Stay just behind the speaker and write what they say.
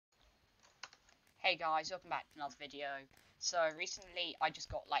Hey guys, welcome back to another video. So recently I just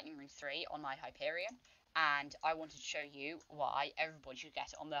got Lightning Rune 3 on my Hyperion, and I wanted to show you why everybody should get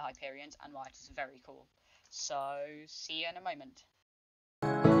it on their Hyperions and why it is very cool. So see you in a moment.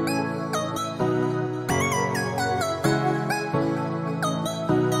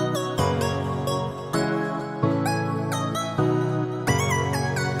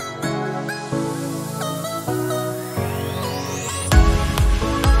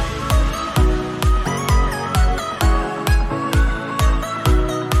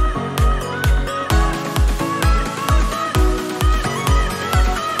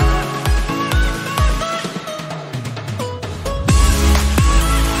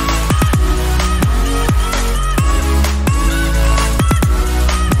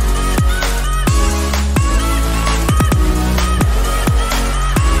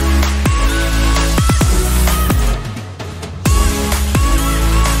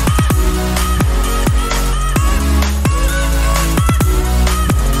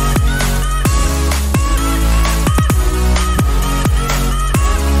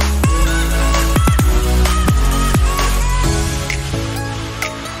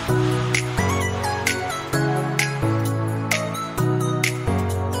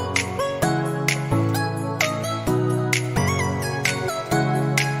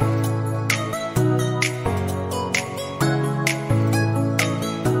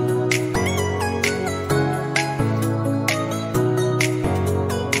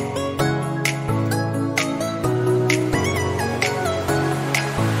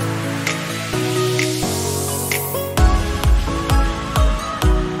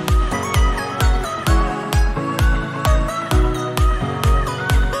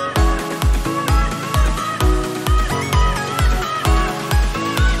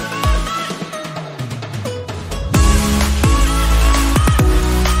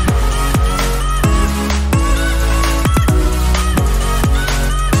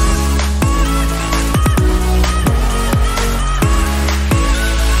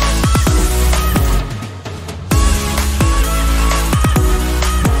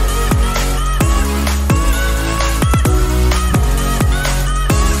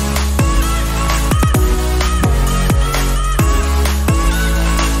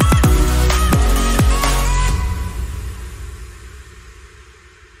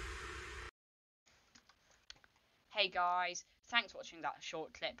 Hey guys, thanks for watching that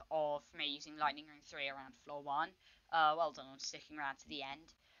short clip of me using Lightning Rune 3 around floor 1. Well done on sticking around to the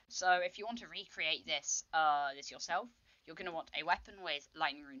end. So if you want to recreate this yourself, you're going to want a weapon with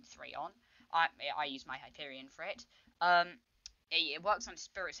Lightning Rune 3 on. I use my Hyperion for it. It works on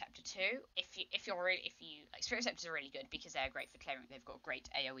Spirit Scepter too. Spirit Scepters are really good because they're great for clearing. They've got great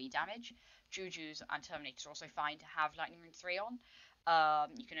AoE damage. Jujus and Terminators are also fine to have Lightning Rune 3 on.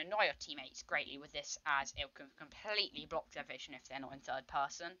 You can annoy your teammates greatly with this, as it can completely block their vision if they're not in third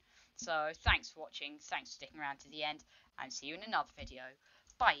person. So thanks for watching, thanks for sticking around to the end, and see you in another video.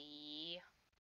 Bye!